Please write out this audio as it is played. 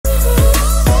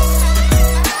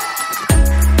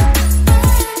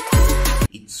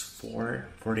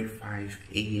5:45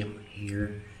 a.m.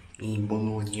 here in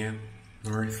Bologna,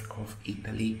 north of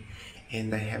Italy,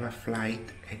 and I have a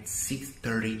flight at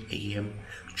 6:30 a.m.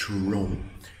 to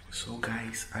Rome. So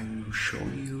guys, I will show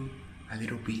you a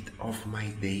little bit of my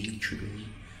day today.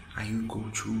 I will go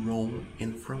to Rome,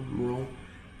 and from Rome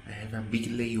I have a big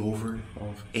layover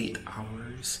of 8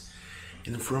 hours,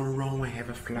 and from Rome I have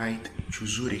a flight to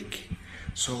Zurich.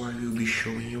 So I will be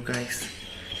showing you guys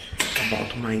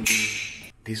about my day.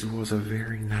 This was a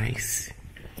very nice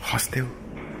hostel.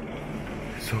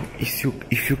 So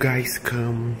if you guys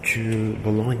come to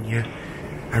Bologna,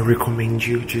 I recommend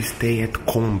you to stay at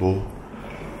Combo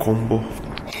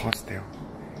Hostel.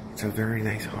 It's a very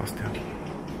nice hostel.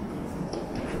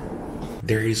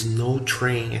 There is no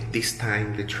train at this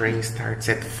time. The train starts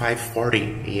at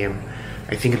 5:40 a.m.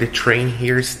 I think the train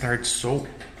here starts so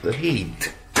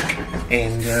late,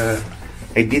 and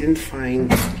I didn't find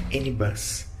any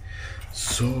bus,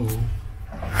 so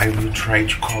I will try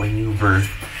to call an Uber.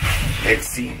 Let's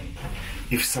see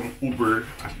if some Uber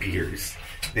appears.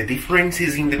 The difference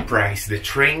is in the price. The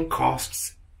train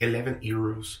costs 11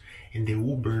 euros and the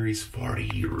Uber is 40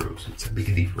 euros. It's a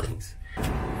big difference.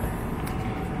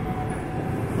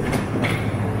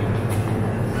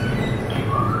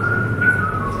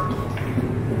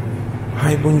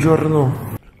 Hi,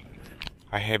 buongiorno.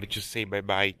 I have to say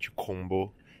bye-bye to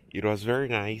Combo. It was very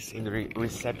nice, and the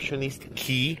receptionist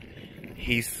Key,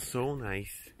 he's so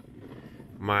nice.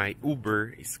 My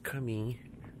Uber is coming,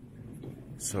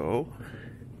 so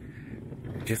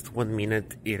just 1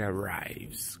 minute it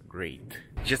arrives. Great.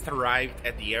 Just arrived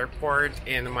at the airport,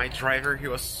 and my driver, he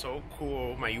was so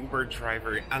cool. My Uber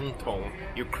driver Anton,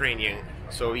 Ukrainian,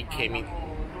 so he came in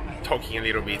talking a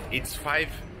little bit. It's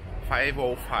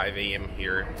 5:05 a.m.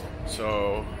 here,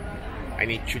 so I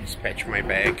need to dispatch my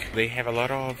bag. They have a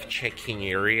lot of check-in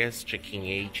areas, check-in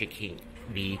A, check-in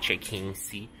B, check-in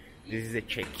C. This is the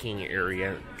check-in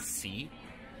area C,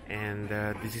 and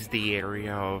this is the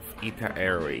area of ITA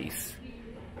Airways.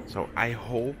 So I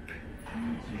hope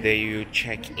they will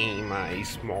check in my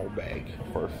small bag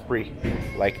for free,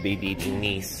 like they did in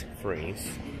Nice, France.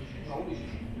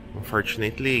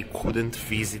 Unfortunately, I couldn't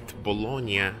visit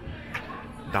Bologna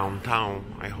downtown.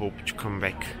 I hope to come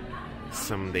back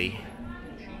someday.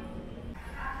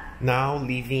 Now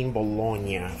leaving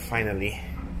Bologna, finally.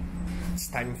 It's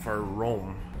time for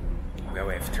Rome. Well,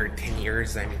 after 10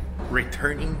 years I'm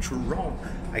returning to Rome.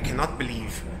 I cannot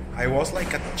believe. I was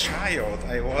like a child.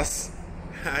 I was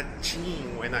a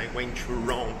teen when I went to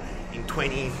Rome in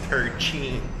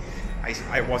 2013.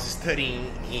 I was studying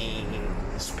in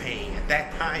Spain. At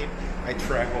that time, I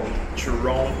traveled to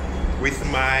Rome with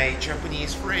my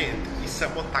Japanese friend,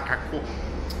 Isamu Takaku.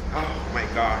 Oh my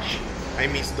gosh, I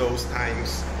miss those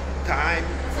times. Time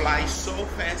flies so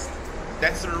fast.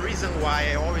 That's the reason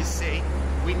why I always say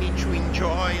we need to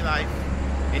enjoy life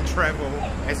and travel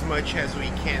as much as we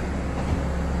can.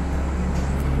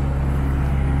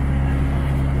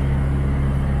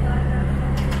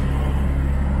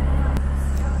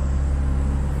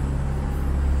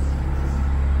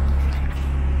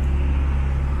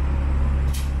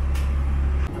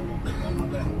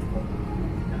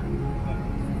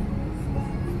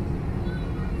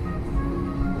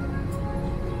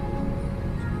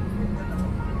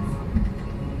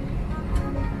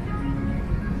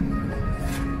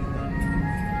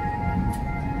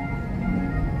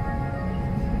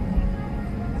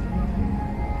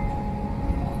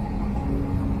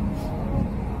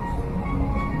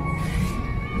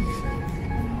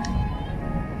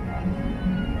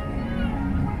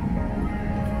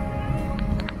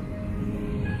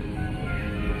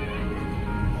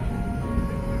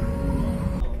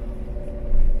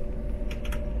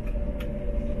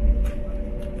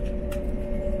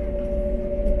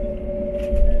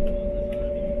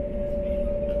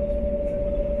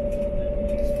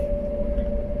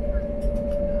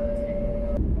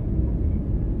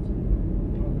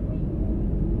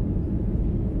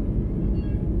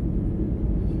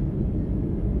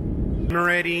 I'm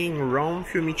already in Rome,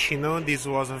 Fiumicino. This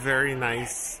was a very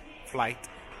nice flight,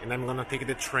 and I'm gonna take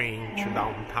the train to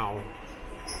downtown.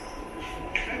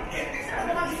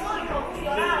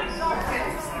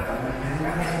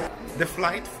 The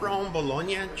flight from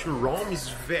Bologna to Rome is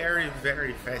very,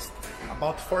 very fast.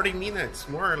 About 40 minutes,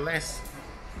 more or less.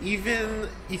 Even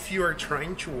if you are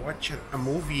trying to watch a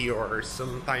movie or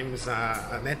sometimes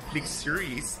a Netflix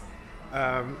series,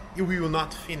 you will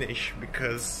not finish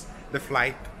because the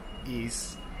flight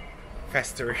is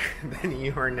faster than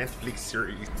your Netflix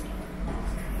series.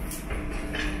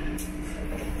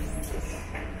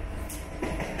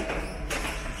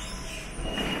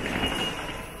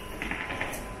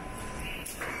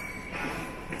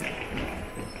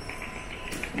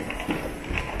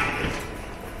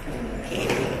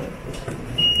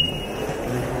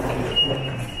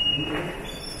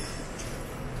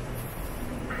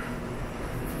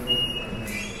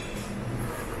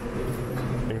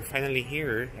 finally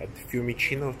here at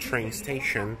Fiumicino train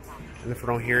station, and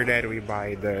from here that we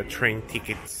buy the train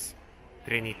tickets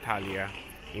Trenitalia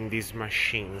in these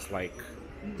machines like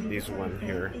this one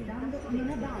here.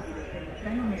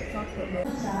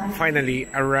 Finally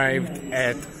arrived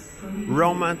at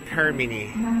Roma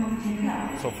Termini.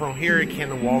 So from here I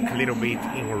can walk a little bit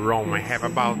in Rome. I have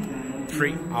about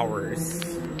 3 hours.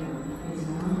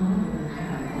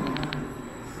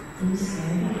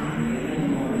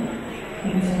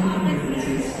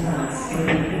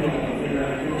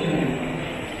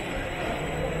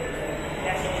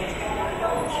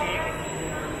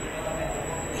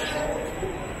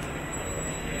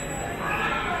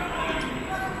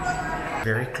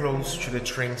 Very close to the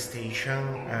train station,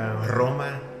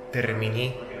 Roma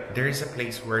Termini, there is a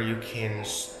place where you can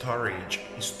store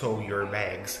your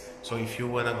bags. So if you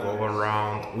wanna go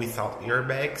around without your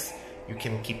bags, you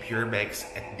can keep your bags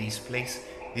at this place.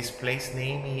 This place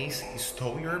name is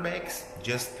Stow Your Bags.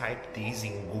 Just type this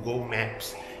in Google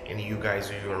Maps and you guys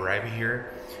will arrive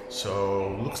here.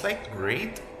 So looks like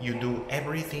great. You do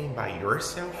everything by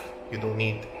yourself. You don't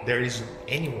need, there is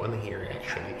anyone here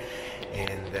actually.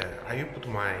 And I will put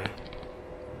my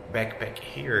backpack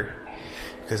here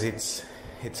because it's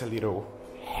a little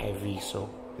heavy, so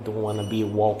I don't want to be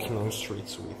walking on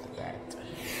streets with that.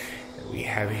 We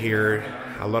have here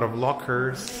a lot of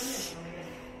lockers,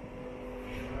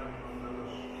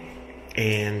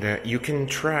 and you can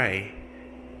try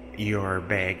your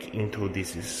bag into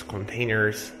these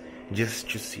containers just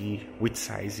to see which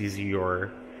size is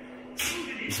your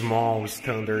small,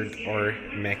 standard, or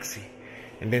maxi.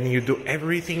 And then you do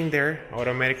everything there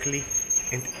automatically,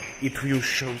 and it will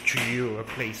show to you a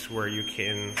place where you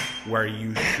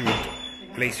should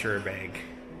place your bag.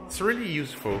 It's really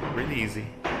useful, really easy.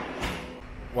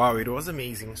 Wow, it was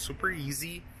amazing, super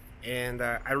easy, and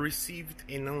I received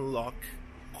an unlock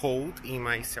code in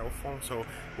my cell phone. So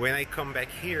when I come back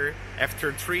here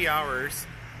after 3 hours,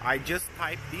 I just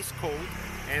type this code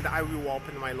and I will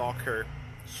open my locker.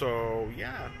 So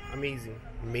yeah, amazing,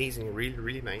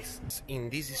 really nice. In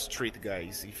this street,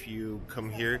 guys, if you come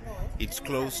here, it's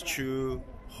close to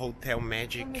Hotel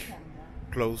Magic,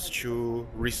 close to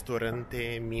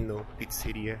Ristorante Mino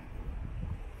Pizzeria,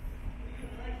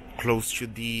 close to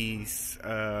this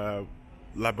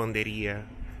Lavanderia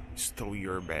Stow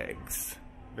Your Bags.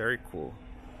 Very cool,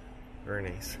 very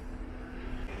nice.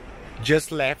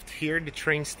 Just left here the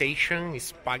train station,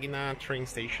 is Pagna train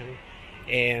station.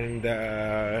 And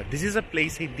this is a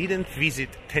place I didn't visit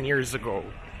 10 years ago,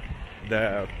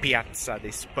 the Piazza de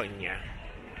España.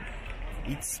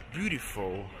 It's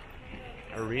beautiful,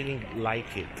 I really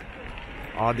like it.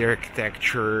 All the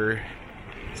architecture,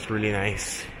 it's really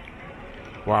nice.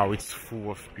 Wow, it's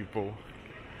full of people.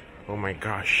 Oh my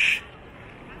gosh,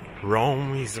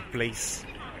 Rome is a place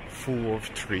full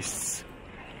of tourists.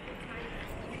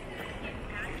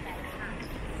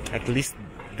 At least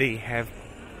they have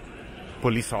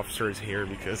police officers here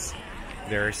because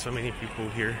there are so many people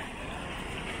here.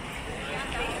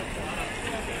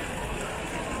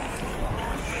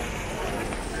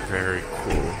 Very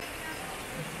cool.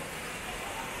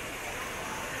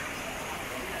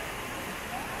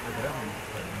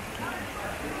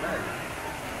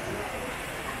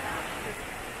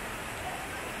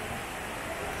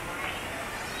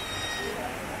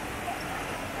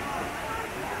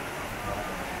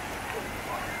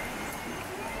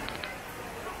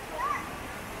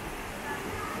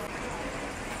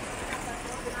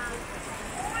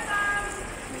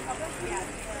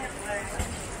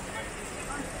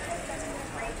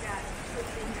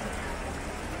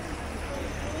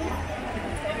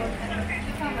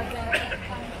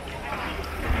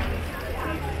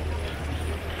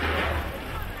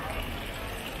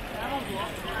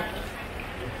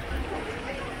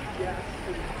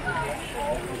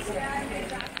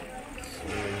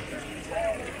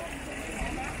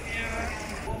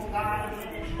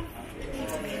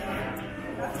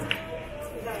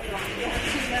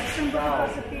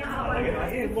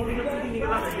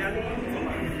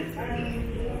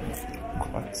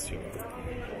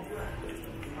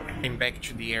 I'm back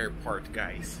to the airport,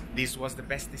 guys. This was the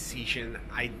best decision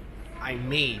I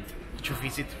made to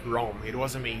visit Rome. It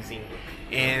was amazing,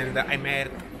 and I met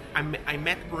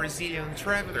Brazilian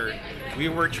traveler. We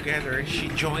were together. She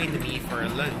joined me for a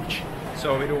lunch,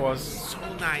 so it was so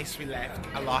nice. We laughed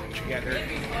a lot together,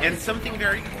 and something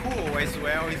very cool as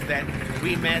well is that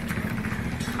we met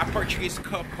a Portuguese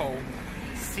couple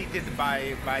seated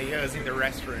by us in the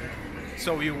restaurant.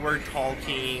 So we were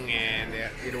talking, and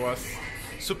it was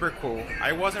super cool.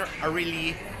 I was a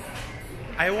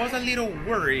little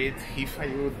worried if I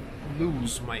would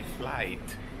lose my flight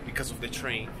because of the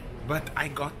train, but I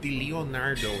got the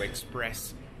Leonardo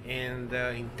Express, and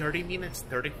in 30 minutes,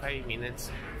 35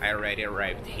 minutes, I already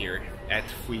arrived here at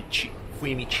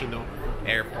Fiumicino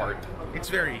Airport. It's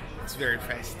very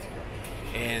fast.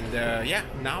 And yeah,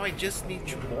 now I just need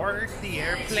to board the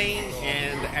airplane,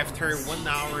 and after 1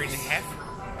 hour and a half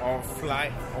of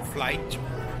flight,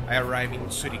 I arrive in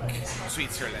Zurich,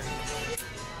 Switzerland.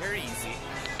 Very easy.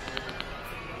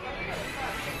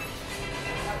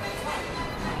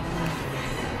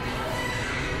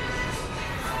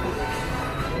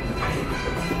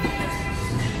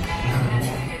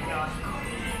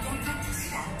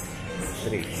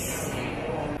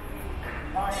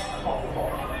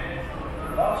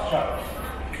 Last chance.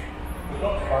 Would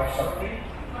like to buy something.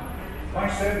 My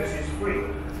service is free.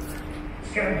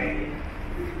 Scan me.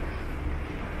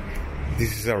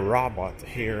 This is a robot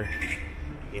here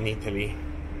in Italy.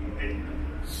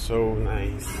 So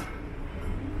nice.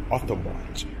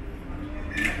 Autobot.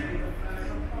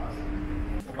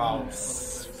 About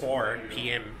 4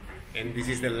 p.m. and this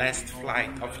is the last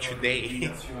flight of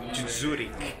today to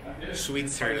Zurich,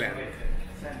 Switzerland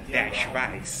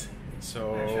 -Weiss.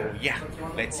 So yeah,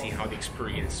 let's see how the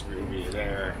experience will be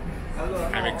there.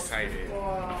 I'm excited.